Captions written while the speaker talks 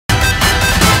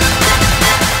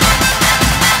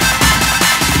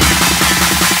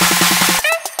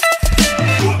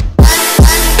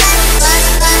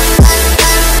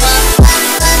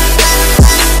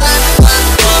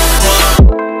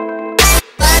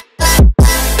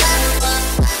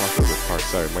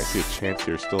might see a chance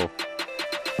here. Still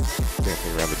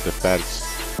dancing around the defense.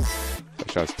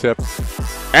 That shot's tipped.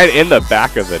 And in the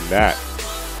back of the net.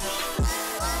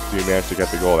 Do you manage to get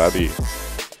the goal?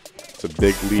 It's a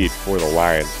big lead for the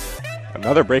Lions.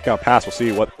 Another breakout pass. We'll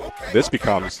see what this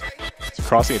becomes. It's a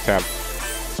crossing attempt.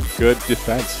 It's good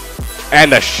defense.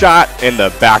 And a shot in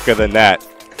the back of the net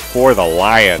for the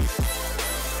Lions.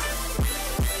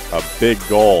 A big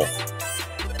goal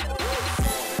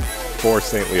for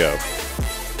St. Leo.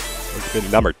 It's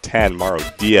been number 10, Mauro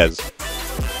Diaz.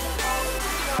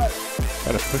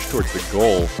 Trying to push towards the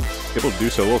goal. Able to do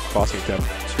so. A little crossing attempt.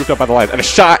 Scooped up by the Lions. And a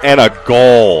shot and a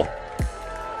goal.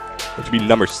 Which would be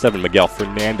number 7, Miguel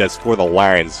Fernandez for the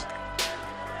Lions.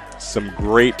 Some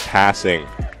great passing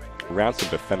around some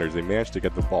defenders. They managed to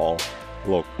get the ball a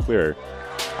little clearer.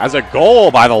 As a goal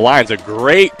by the Lions. A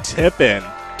great tip-in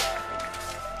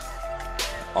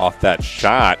off that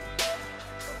shot.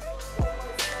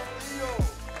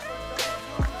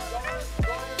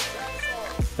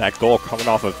 That goal coming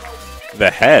off of the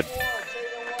head.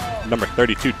 Number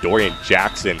 32, Dorian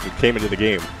Jackson, who came into the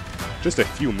game just a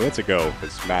few minutes ago.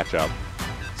 This matchup,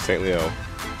 St. Leo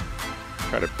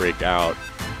trying to break out,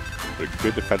 but a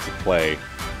good defensive play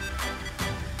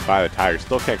by the Tigers.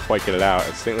 Still can't quite get it out.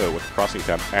 And St. Leo with the crossing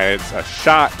attempt, and it's a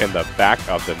shot in the back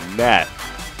of the net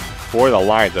for the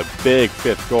Lions. A big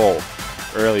 5th goal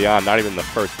early on, not even the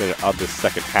first minute of the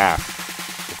second half.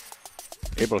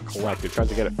 Able to collect. He tries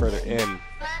to get it further in.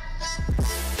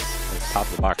 Top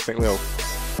of the box. St. Leo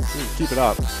keep it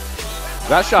up.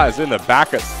 That shot is in the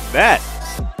back of the net.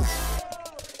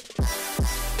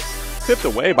 Tipped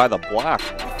away by the block.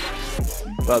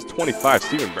 That was 25,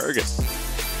 Steven Burgess.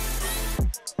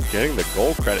 Getting the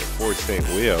goal credit for St.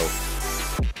 Leo.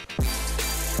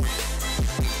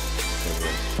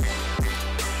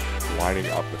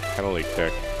 Lining up the penalty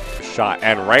kick. Shot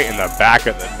and right in the back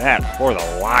of the net for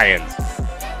the Lions.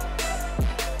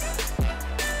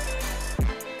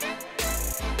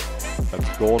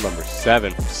 That's goal number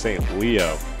 7 for St.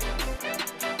 Leo.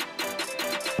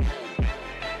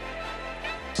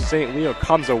 St. Leo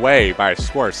comes away by a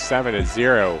score of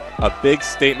 7-0. A big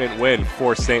statement win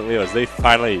for St. Leo as they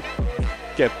finally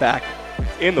get back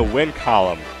in the win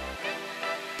column.